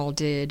Journal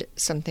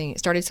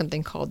started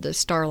something called the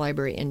Star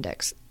Library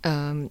Index,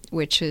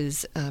 which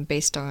is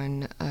based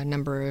on a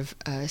number of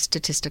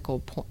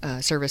statistical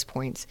service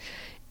points.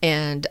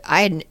 And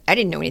I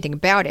didn't know anything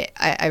about it.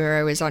 I remember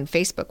I was on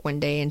Facebook one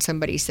day and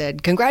somebody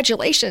said,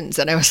 "Congratulations."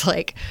 And I was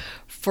like,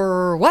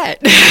 "For what?"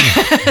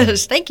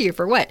 "Thank you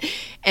for what?"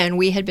 And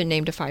we had been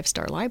named a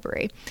 5-star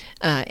library,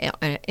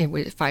 and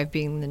with 5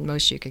 being the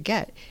most you could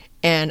get.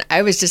 And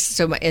I was just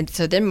so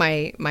then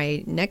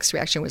my next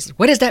reaction was,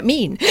 what does that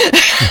mean?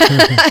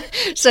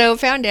 So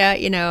found out,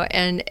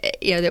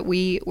 that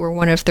we were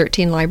one of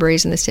 13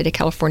 libraries in the state of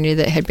California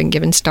that had been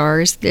given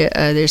stars.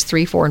 There's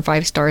 3, 4, and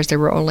 5 stars. There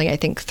were only, I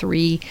think,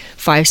 3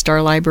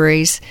 5-star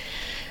libraries.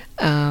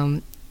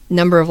 We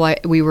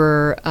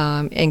were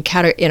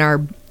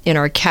in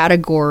our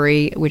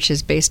category, which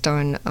is based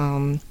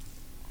on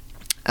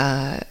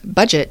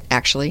budget.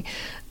 Actually,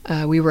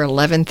 we were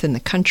 11th in the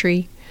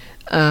country.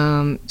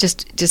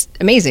 Just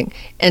amazing.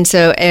 And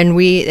so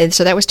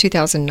that was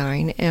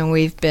 2009, and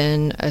we've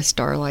been a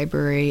star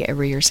library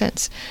every year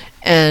since.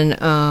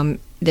 And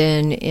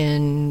then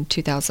in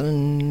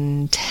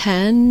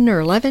 2010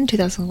 or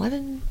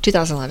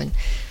 2011,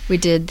 we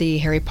did the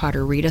Harry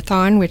Potter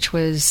Readathon, which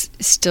was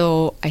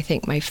still, I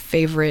think, my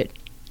favorite.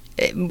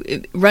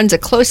 It runs a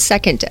close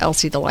second to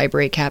Elsie the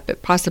Library Cat,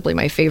 but possibly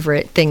my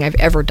favorite thing I've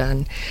ever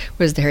done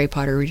was the Harry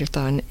Potter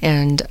Readathon,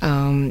 and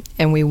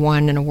we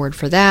won an award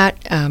for that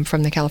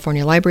from the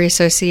California Library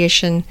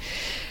Association.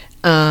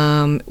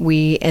 In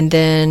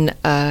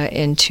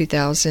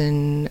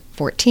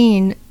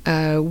 2014,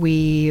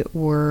 we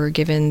were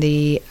given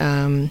the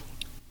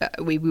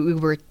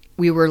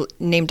we were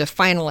named a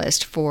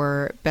finalist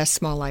for Best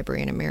Small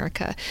Library in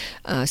America.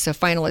 So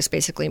finalist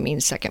basically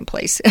means second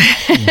place,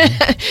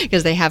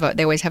 because they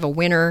always have a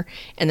winner,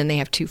 and then they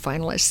have two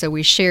finalists. So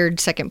we shared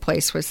second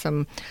place with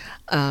some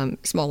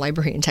small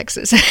library in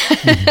Texas.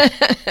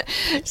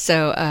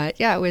 So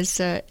it was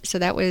so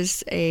that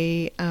was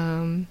a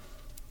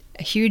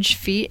huge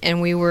feat, and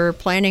we were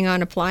planning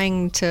on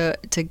applying to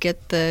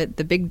get the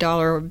big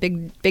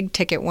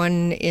ticket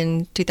one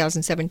in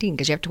 2017,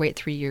 because you have to wait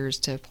 3 years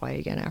to apply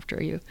again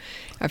after you're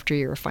a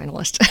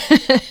finalist.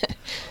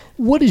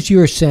 What is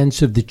your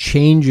sense of the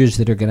changes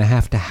that are going to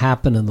have to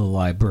happen in the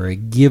library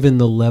given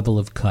the level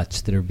of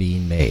cuts that are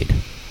being made?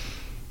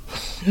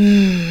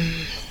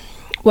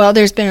 Well,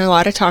 there's been a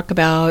lot of talk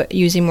about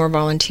using more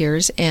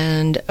volunteers,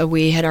 and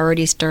we had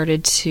already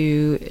started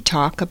to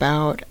talk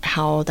about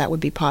how that would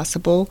be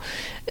possible.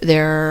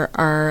 There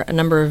are a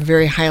number of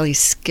very highly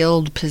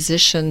skilled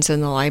positions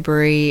in the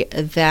library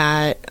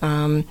that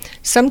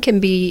some can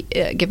be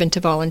given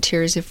to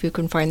volunteers if you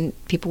can find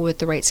people with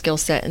the right skill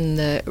set and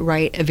the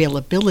right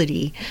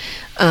availability.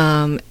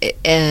 And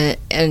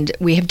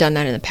we have done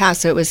that in the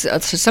past. So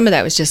some of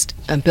that was just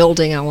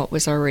building on what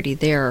was already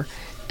there.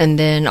 And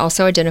then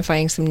also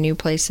identifying some new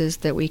places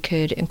that we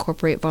could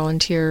incorporate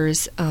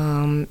volunteers.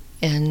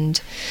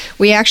 And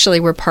we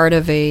actually were part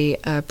of a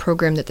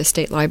program that the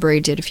State Library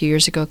did a few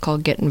years ago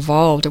called Get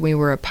Involved. And we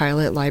were a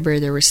pilot library.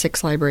 There were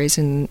 6 libraries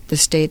in the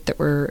state that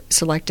were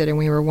selected, and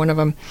we were one of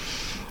them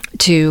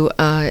to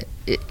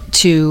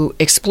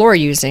explore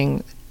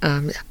using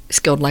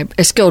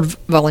skilled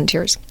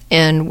volunteers.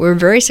 And we're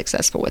very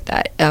successful with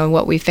that.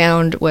 What we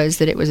found was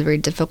that it was very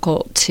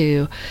difficult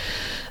to...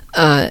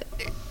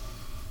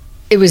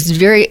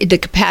 the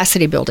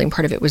capacity building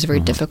part of it was very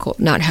difficult,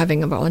 not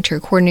having a volunteer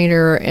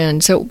coordinator,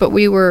 and so. But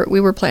we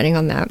were planning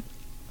on that,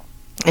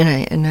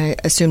 and I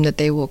assume that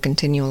they will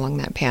continue along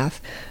that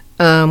path.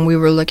 We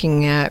were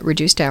looking at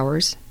reduced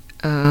hours,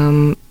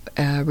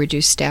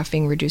 reduced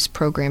staffing, reduced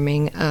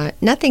programming.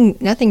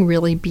 Nothing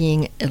really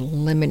being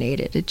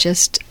eliminated. It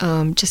just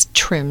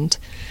trimmed,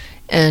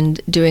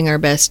 and doing our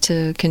best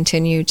to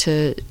continue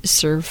to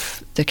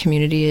serve the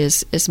community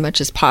as much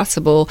as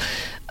possible.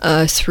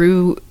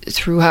 Through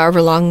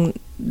however long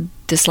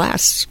this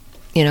lasts,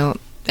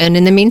 And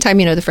in the meantime,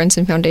 the Friends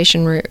and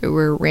Foundation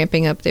were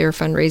ramping up their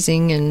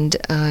fundraising, and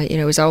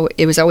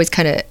it was always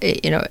kind of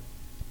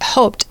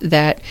hoped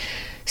that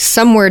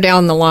somewhere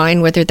down the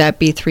line, whether that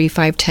be 3,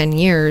 5, 10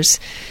 years,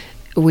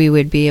 we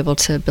would be able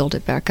to build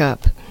it back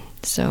up.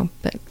 So,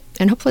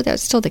 and hopefully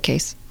that's still the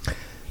case.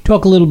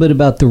 Talk a little bit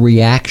about the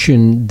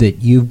reaction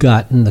that you've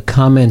gotten, the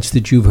comments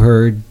that you've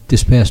heard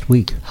this past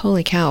week.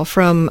 Holy cow!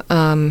 From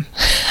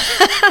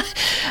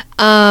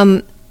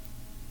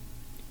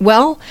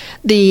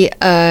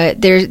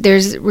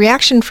there's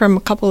reaction from a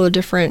couple of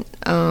different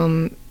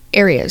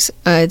areas.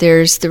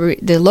 There's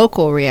the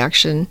local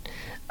reaction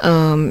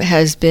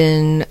has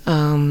been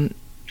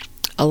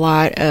a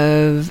lot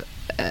of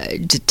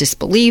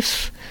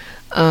disbelief,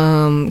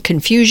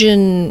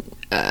 confusion,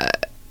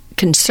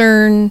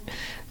 concern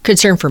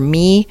for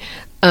me.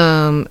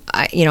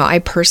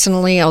 I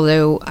personally,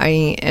 although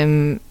I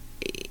am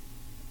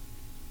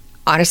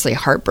honestly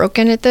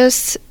heartbroken at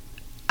this,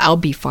 I'll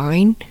be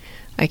fine.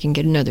 I can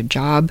get another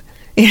job.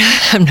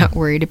 I'm not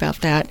worried about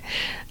that.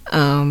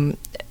 My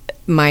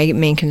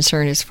main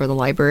concern is for the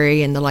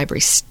library and the library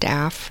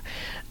staff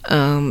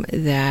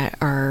that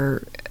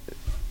are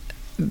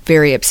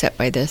very upset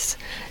by this.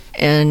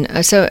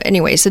 And so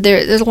there's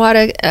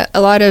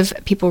a lot of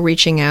people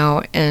reaching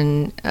out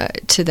and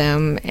to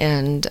them,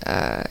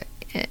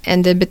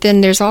 but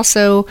then there's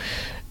also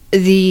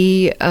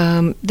the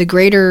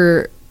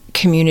greater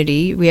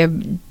community. We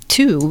have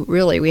two,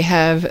 really. We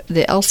have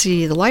the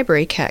Elsie the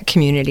Library Cat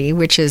community,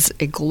 which is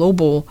a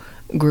global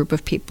group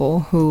of people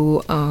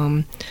who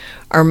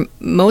are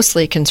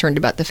mostly concerned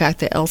about the fact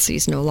that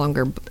Elsie's no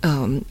longer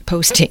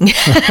posting.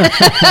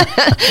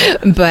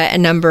 But a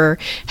number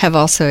have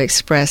also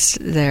expressed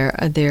their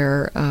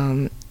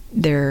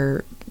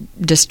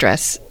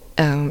distress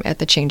at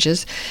the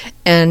changes.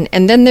 And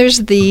then there's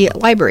the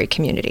library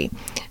community.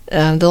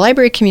 The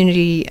library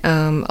community,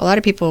 a lot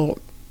of people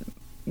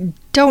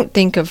don't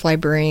think of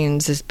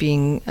librarians as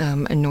being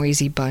a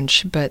noisy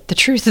bunch, but the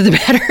truth of the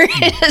matter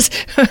is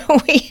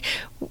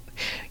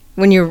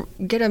when you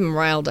get them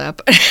riled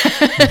up,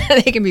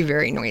 they can be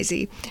very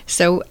noisy.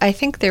 So I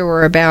think there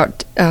were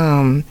about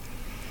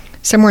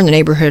somewhere in the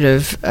neighborhood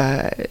of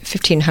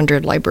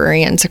 1,500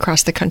 librarians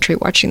across the country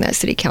watching that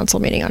city council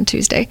meeting on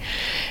Tuesday.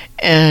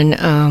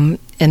 And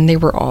they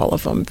were all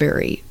of them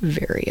very,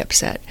 very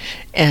upset.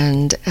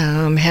 And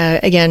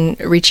again,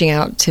 reaching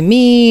out to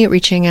me,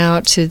 reaching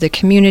out to the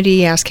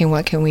community, asking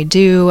what can we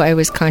do. I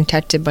was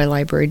contacted by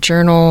Library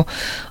Journal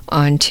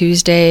on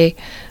Tuesday,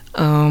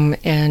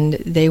 and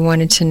they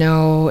wanted to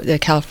know the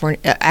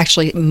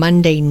actually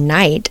Monday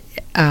night,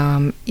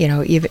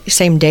 even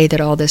same day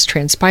that all this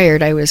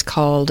transpired, I was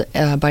called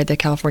by the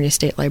California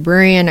State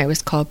Librarian. I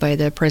was called by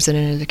the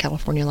president of the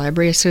California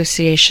Library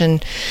Association,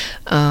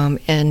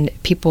 and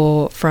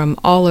people from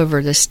all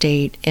over the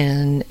state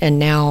and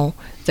now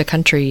the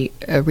country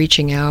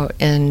reaching out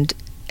and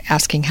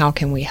asking how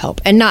can we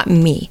help, and not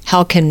me.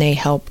 How can they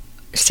help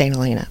St.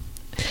 Helena?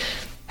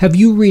 Have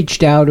you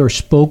reached out or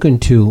spoken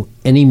to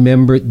any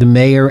member, the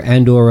mayor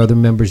and or other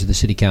members of the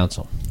city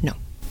council? No,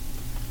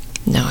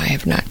 I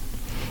have not.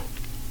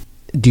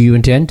 Do you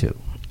intend to?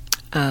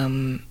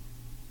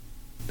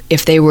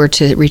 If they were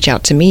to reach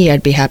out to me,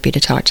 I'd be happy to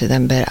talk to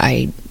them, but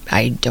I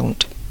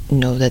don't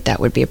know that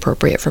would be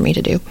appropriate for me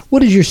to do.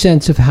 What is your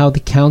sense of how the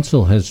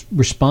council has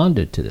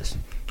responded to this?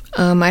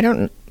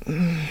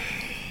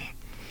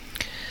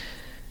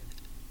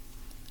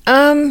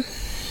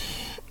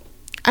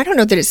 I don't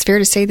know that it's fair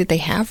to say that they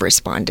have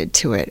responded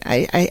to it.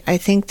 I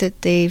think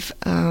that they've.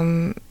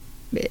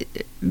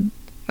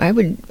 I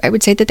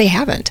would say that they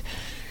haven't.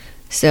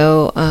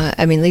 So,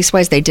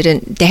 leastwise, they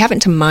haven't,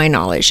 to my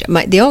knowledge.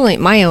 My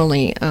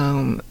only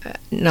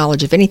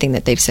knowledge of anything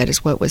that they've said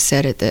is what was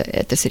said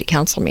at the city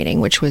council meeting,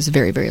 which was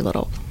very, very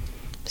little.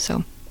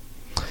 So.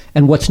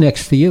 And what's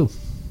next for you?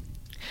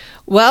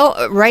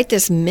 Well, right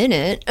this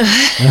minute,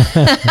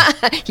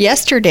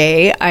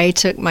 yesterday, I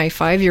took my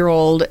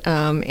 5-year-old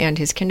and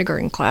his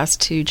kindergarten class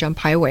to Jump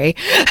Highway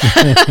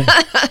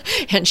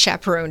and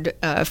chaperoned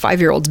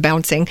 5-year-olds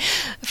bouncing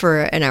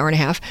for an hour and a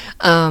half.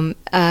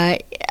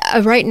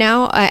 Right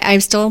now,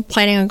 I'm still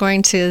planning on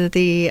going to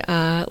the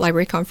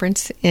library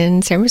conference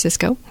in San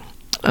Francisco.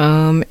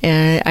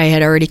 And I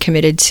had already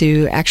committed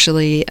to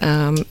actually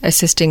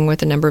assisting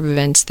with a number of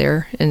events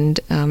there, and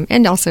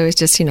also it's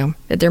just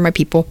they're my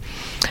people,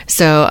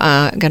 so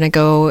I'm gonna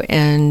go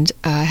and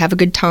have a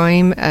good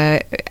time.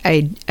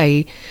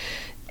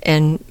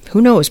 And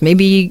who knows,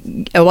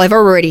 maybe I've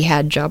already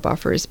had job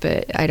offers,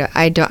 but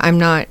I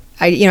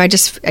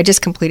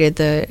just completed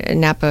the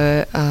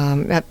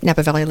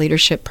Napa Valley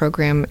Leadership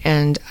Program,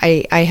 and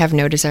I have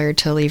no desire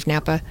to leave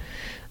Napa.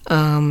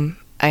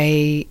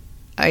 I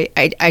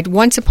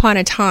once upon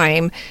a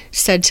time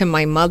said to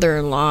my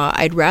mother-in-law,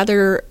 I'd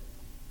rather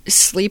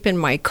sleep in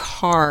my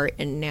car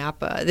in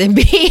Napa than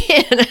be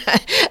in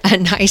a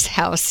nice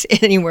house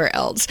anywhere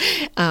else.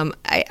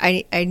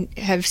 I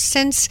have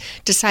since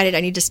decided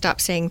I need to stop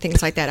saying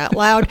things like that out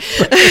loud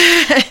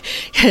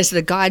because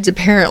the gods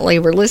apparently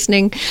were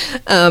listening.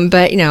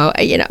 But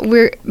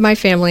my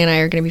family and I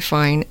are going to be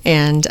fine.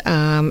 And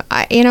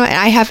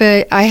I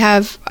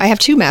have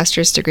 2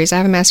 master's degrees. I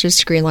have a master's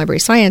degree in library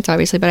science,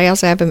 obviously, but I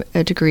also have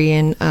a degree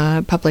in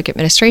public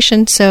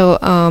administration. So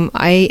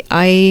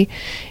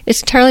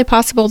it's entirely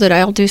possible that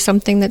I'll do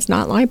something that's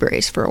not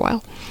libraries for a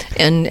while,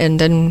 and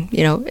then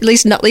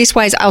at least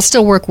wise I'll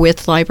still work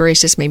with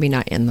libraries, just maybe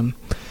not in them.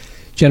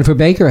 Jennifer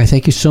Baker, I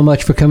thank you so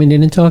much for coming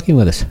in and talking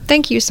with us.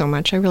 Thank you so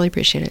much. I really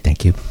appreciate it.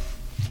 Thank you.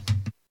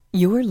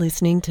 You're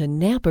listening to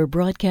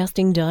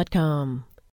NapaBroadcasting.com.